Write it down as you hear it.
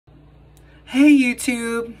Hey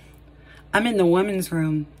YouTube, I'm in the women's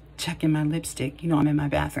room checking my lipstick. You know I'm in my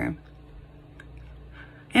bathroom.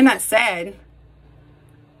 And that said,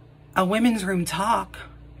 a women's room talk.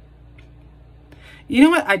 You know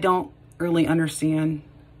what I don't really understand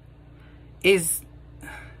is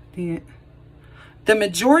the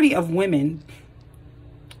majority of women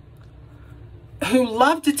who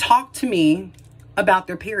love to talk to me about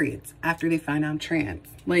their periods after they find out I'm trans.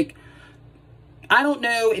 Like, I don't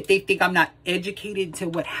know if they think I'm not educated to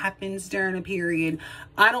what happens during a period.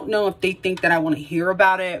 I don't know if they think that I want to hear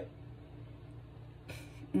about it.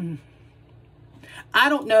 I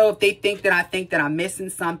don't know if they think that I think that I'm missing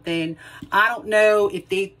something. I don't know if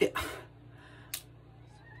they...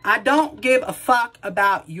 I don't give a fuck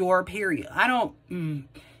about your period. I don't... And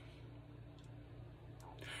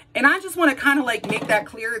I just want to kind of like make that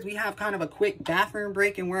clear as we have kind of a quick bathroom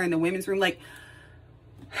break and we're in the women's room. Like,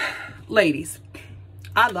 ladies,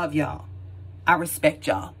 I love y'all. I respect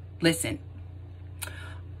y'all. Listen,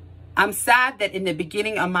 I'm sad that in the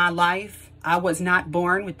beginning of my life, I was not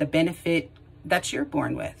born with the benefit that you're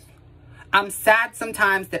born with. I'm sad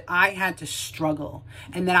sometimes that I had to struggle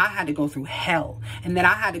and that I had to go through hell and that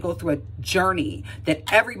I had to go through a journey that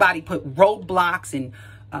everybody put roadblocks and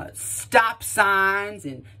stop signs,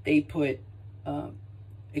 and they put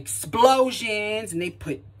explosions, and they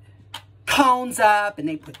put cones up, and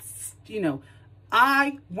they put, you know,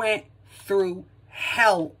 I went through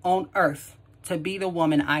hell on earth to be the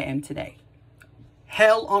woman I am today.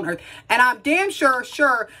 Hell on earth. And I'm damn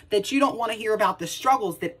sure that you don't want to hear about the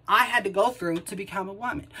struggles that I had to go through to become a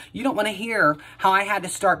woman. You don't want to hear how I had to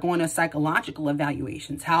start going to psychological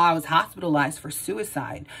evaluations, how I was hospitalized for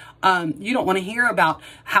suicide. You don't want to hear about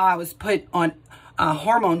how I was put on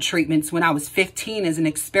hormone treatments when I was 15 as an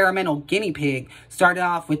experimental guinea pig. Started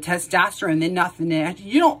off with testosterone, then nothing.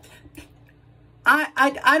 You don't...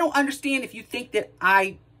 I don't understand if you think that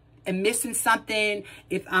I am missing something,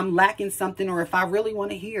 if I'm lacking something, or if I really want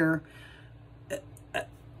to hear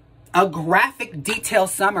a graphic detailed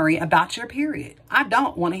summary about your period. I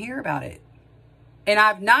don't want to hear about it. And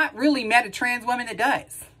I've not really met a trans woman that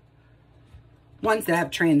does. Ones that have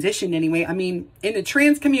transitioned anyway. I mean, in the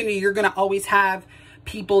trans community, you're going to always have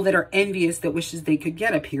people that are envious that wishes they could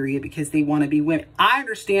get a period because they want to be women. I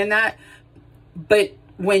understand that. But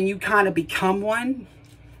when you kind of become one,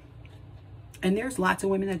 and there's lots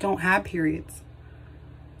of women that don't have periods,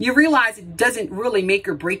 you realize it doesn't really make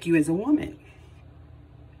or break you as a woman.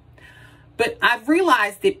 But I've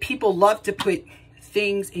realized that people love to put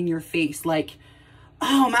things in your face like,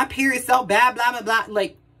 oh, my period's so bad, blah, blah, blah.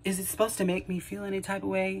 Like, is it supposed to make me feel any type of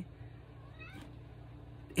way?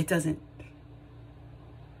 It doesn't.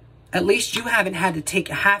 At least you haven't had to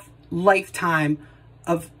take a half lifetime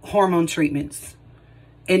of hormone treatments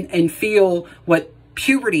and feel what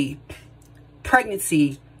puberty,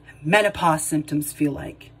 pregnancy, menopause symptoms feel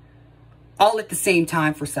like, all at the same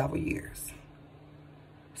time for several years.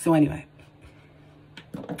 So anyway,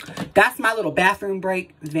 that's my little bathroom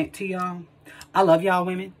break vent to y'all. I love y'all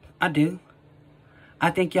women. I do. I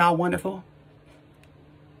think y'all wonderful.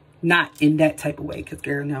 Not in that type of way, because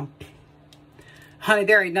girl, no. Honey,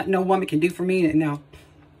 there ain't nothing no woman can do for me. No.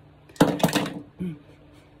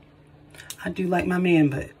 I do like my man,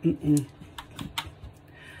 but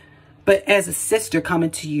But as a sister coming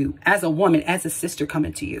to you, as a woman, as a sister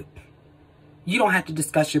coming to you, you don't have to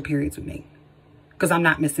discuss your periods with me, because I'm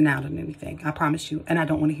not missing out on anything. I promise you. And I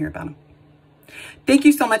don't want to hear about them. Thank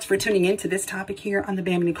you so much for tuning in to this topic here on the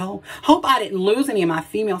Bambie Nicole. Hope I didn't lose any of my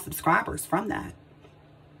female subscribers from that.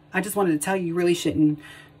 I just wanted to tell you, you really shouldn't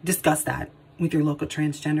discuss that with your local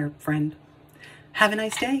transgender friend. Have a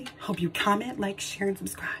nice day. Hope you comment, like, share, and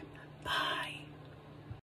subscribe. Bye.